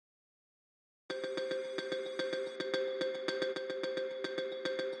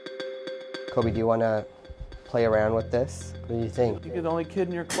Kobe, do you want to play around with this? What do you think? You're the only kid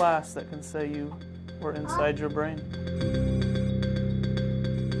in your class that can say you were inside your brain.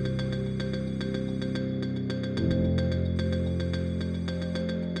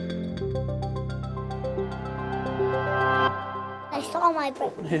 I saw my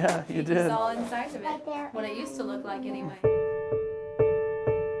brain. Yeah, you did. You saw inside of it. Right there. What it used to look like anyway.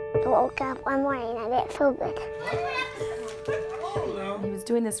 I woke up one morning and I didn't feel good. He was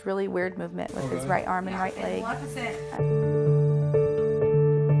doing this really weird movement with his right arm and right leg.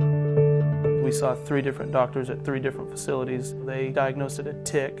 We saw 3 different doctors at 3 different facilities. They diagnosed it a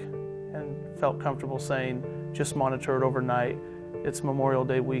tick and felt comfortable saying, just monitor it overnight. It's Memorial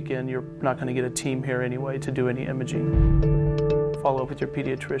Day weekend. You're not going to get a team here anyway to do any imaging. Follow up with your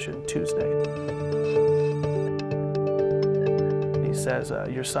pediatrician Tuesday. He says,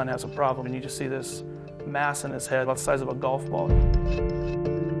 your son has a problem, and you just see this mass in his head about the size of a golf ball.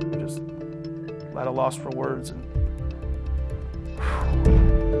 Just at a loss for words. And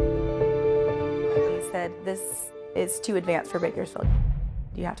He said, this is too advanced for Bakersfield.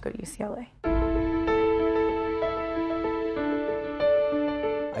 You have to go to UCLA.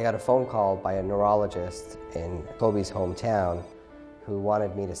 I got a phone call by a neurologist in Kobe's hometown who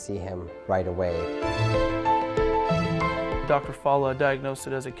wanted me to see him right away. Dr. Fallah diagnosed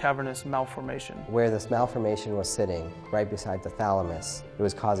it as a cavernous malformation. Where this malformation was sitting, right beside the thalamus, it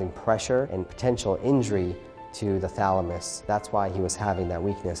was causing pressure and potential injury to the thalamus. That's why he was having that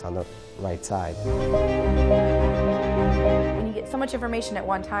weakness on the right side. When you get so much information at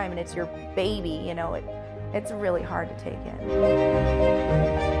one time and it's your baby, you know, it's really hard to take in.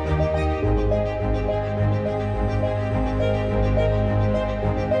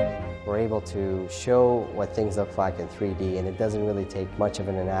 We're able to show what things look like in 3D, and it doesn't really take much of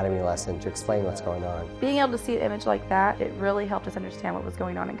an anatomy lesson to explain what's going on. Being able to see an image like that, it really helped us understand what was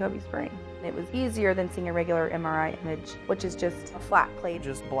going on in Kobe's brain. It was easier than seeing a regular MRI image, which is just a flat plate.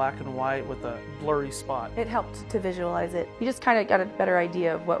 Just black and white with a blurry spot. It helped to visualize it. You just kind of got a better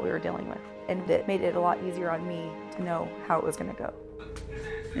idea of what we were dealing with, and it made it a lot easier on me to know how it was going to go.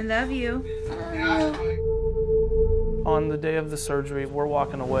 I love you. On the day of the surgery, we're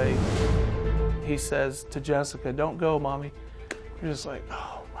walking away. He says to Jessica, "Don't go, Mommy." We're just like,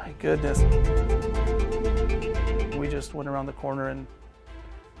 oh my goodness. We just went around the corner and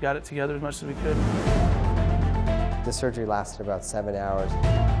got it together as much as we could. The surgery lasted about 7 hours.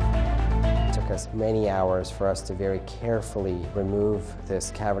 It took us many hours for us to very carefully remove this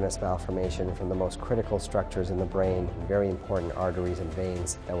cavernous malformation from the most critical structures in the brain, very important arteries and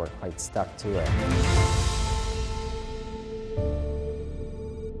veins that were quite stuck to it.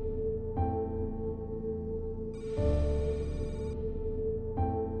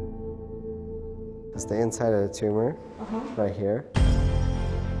 It's the inside of the tumor, right here.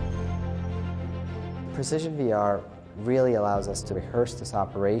 Precision VR really allows us to rehearse this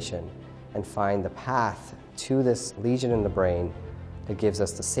operation and find the path to this lesion in the brain that gives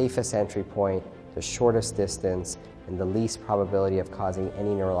us the safest entry point, the shortest distance, and the least probability of causing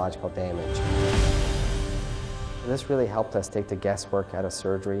any neurological damage. This really helped us take the guesswork out of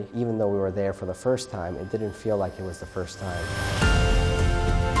surgery. Even though we were there for the first time, it didn't feel like it was the first time.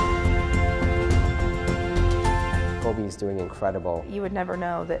 Kobe's doing incredible. You would never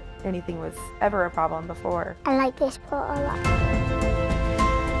know that anything was ever a problem before. I like this part a lot.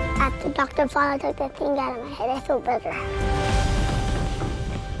 After Dr. Fallah took the thing out of my head, I feel better.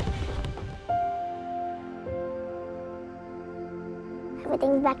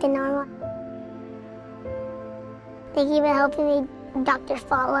 Everything's back to normal. Thank you for helping me, Dr.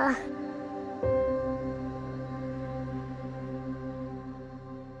 Fallah.